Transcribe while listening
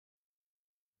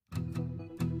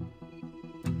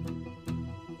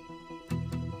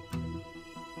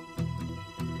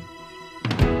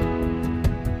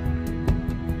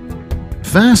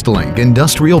FastLink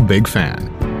Industrial Big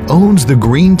Fan owns the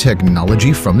green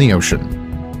technology from the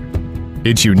ocean.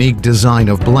 Its unique design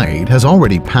of blade has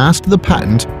already passed the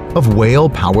patent of whale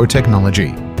power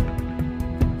technology.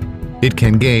 It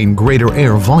can gain greater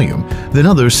air volume than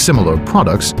other similar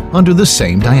products under the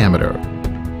same diameter.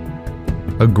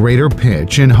 A greater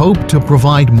pitch in hope to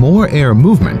provide more air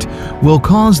movement will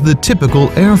cause the typical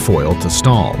airfoil to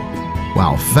stall,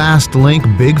 while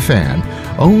FastLink Big Fan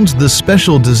owns the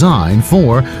special design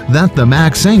for that the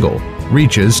max angle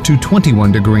reaches to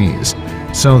 21 degrees,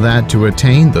 so that to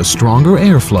attain the stronger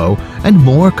airflow and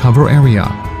more cover area,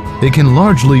 it can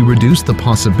largely reduce the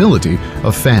possibility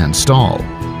of fan stall.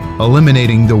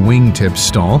 Eliminating the wingtip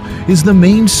stall is the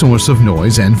main source of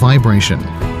noise and vibration.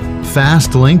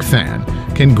 FastLink Fan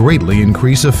can greatly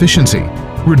increase efficiency,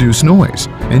 reduce noise,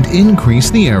 and increase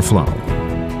the airflow.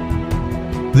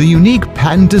 The unique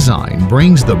patent design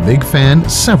brings the Big Fan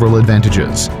several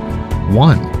advantages.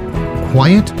 1.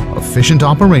 Quiet, efficient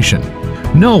operation.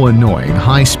 No annoying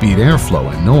high-speed airflow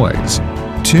and noise.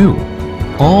 2.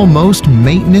 Almost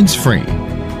maintenance-free.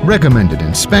 Recommended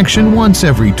inspection once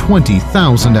every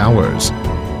 20,000 hours.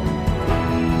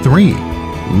 3.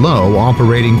 Low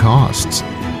operating costs.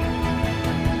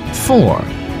 4.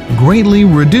 Greatly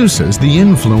reduces the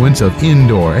influence of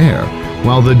indoor air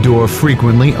while the door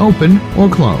frequently open or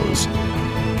close.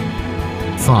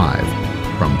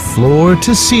 5. From floor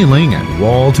to ceiling and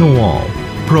wall to wall,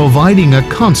 providing a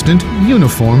constant,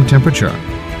 uniform temperature.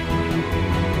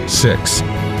 6.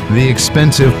 The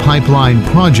expensive pipeline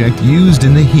project used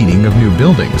in the heating of new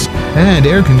buildings and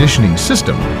air conditioning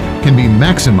system can be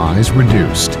maximized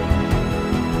reduced.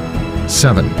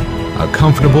 7. A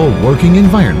comfortable working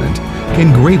environment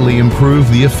can greatly improve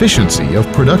the efficiency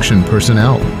of production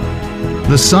personnel.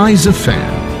 The size of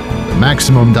fan. The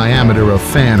maximum diameter of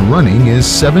fan running is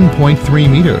 7.3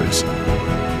 meters.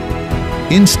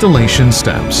 Installation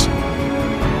steps.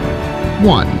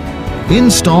 1.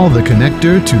 Install the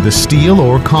connector to the steel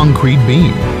or concrete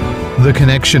beam. The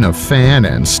connection of fan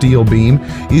and steel beam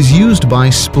is used by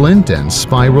splint and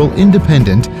spiral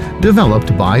independent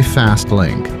developed by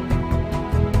FastLink.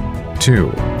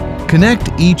 2. Connect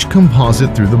each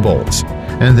composite through the bolts,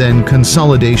 and then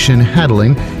consolidation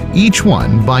handling each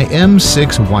one by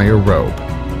M6 wire rope.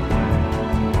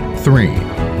 3.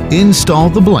 Install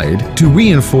the blade to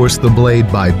reinforce the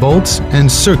blade by bolts and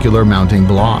circular mounting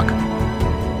block.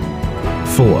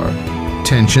 4.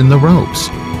 Tension the ropes.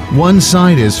 One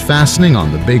side is fastening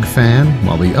on the big fan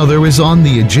while the other is on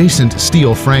the adjacent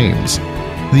steel frames.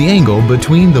 The angle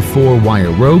between the 4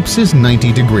 wire ropes is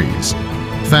 90 degrees.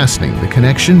 Fastening the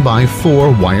connection by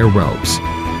 4 wire ropes.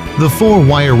 The 4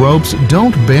 wire ropes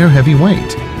don't bear heavy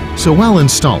weight, so while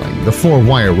installing, the 4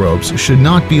 wire ropes should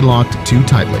not be locked too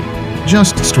tightly.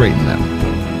 Just straighten them.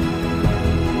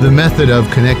 The method of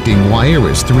connecting wire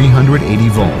is 380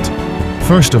 volt.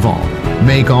 First of all,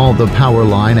 make all the power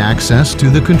line access to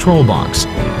the control box,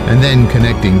 and then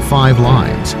connecting 5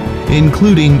 lines,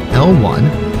 including L1,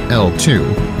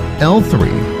 L2, L3,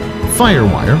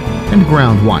 firewire, and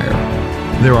ground wire.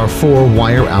 There are 4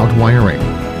 wire out wiring,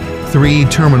 3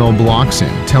 terminal blocks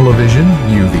in television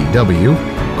UVW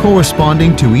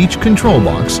corresponding to each control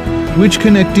box, which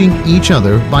connecting each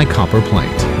other by copper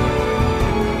plate.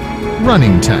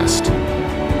 Running test.